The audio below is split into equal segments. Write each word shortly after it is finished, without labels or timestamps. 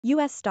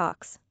U.S.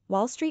 stocks.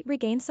 Wall Street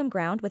regained some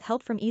ground with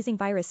help from easing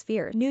virus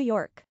fear. New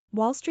York.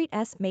 Wall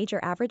Street's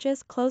major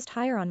averages closed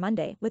higher on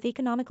Monday, with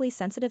economically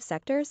sensitive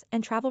sectors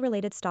and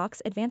travel-related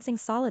stocks advancing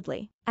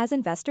solidly, as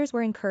investors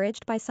were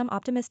encouraged by some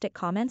optimistic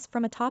comments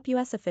from a top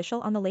U.S. official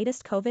on the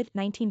latest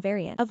COVID-19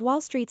 variant. Of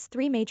Wall Street's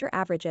three major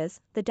averages,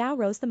 the Dow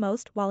rose the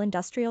most, while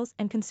industrials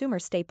and consumer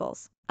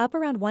staples, up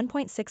around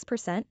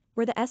 1.6%,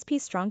 were the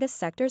SP's strongest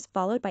sectors,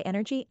 followed by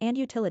energy and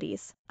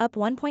utilities, up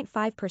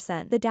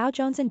 1.5%. The Dow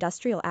Jones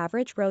Industrial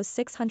Average rose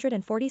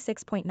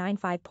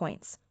 646.95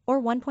 points,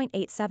 or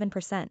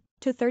 1.87%,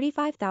 to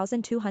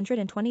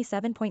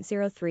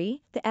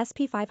 35,227.03, the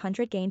SP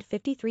 500 gained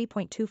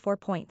 53.24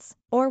 points,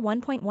 or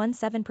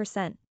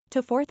 1.17%,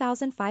 to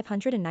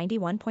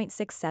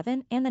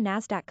 4,591.67, and the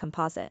Nasdaq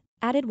Composite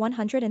added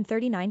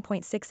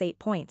 139.68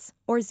 points,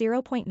 or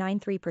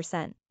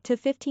 0.93%, to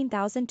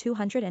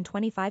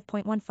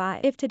 15,225.15.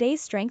 If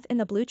today's strength in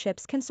the blue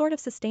chips can sort of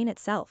sustain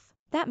itself,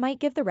 that might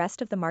give the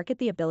rest of the market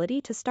the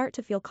ability to start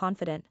to feel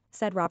confident,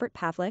 said Robert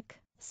Pavlik,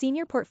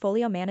 senior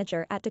portfolio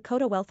manager at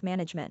Dakota Wealth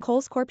Management.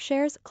 Kohl's Corp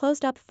shares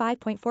closed up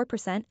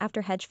 5.4%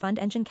 after hedge fund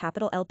Engine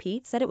Capital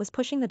LP said it was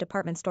pushing the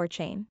department store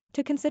chain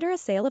to consider a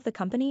sale of the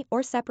company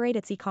or separate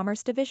its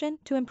e-commerce division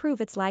to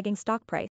improve its lagging stock price.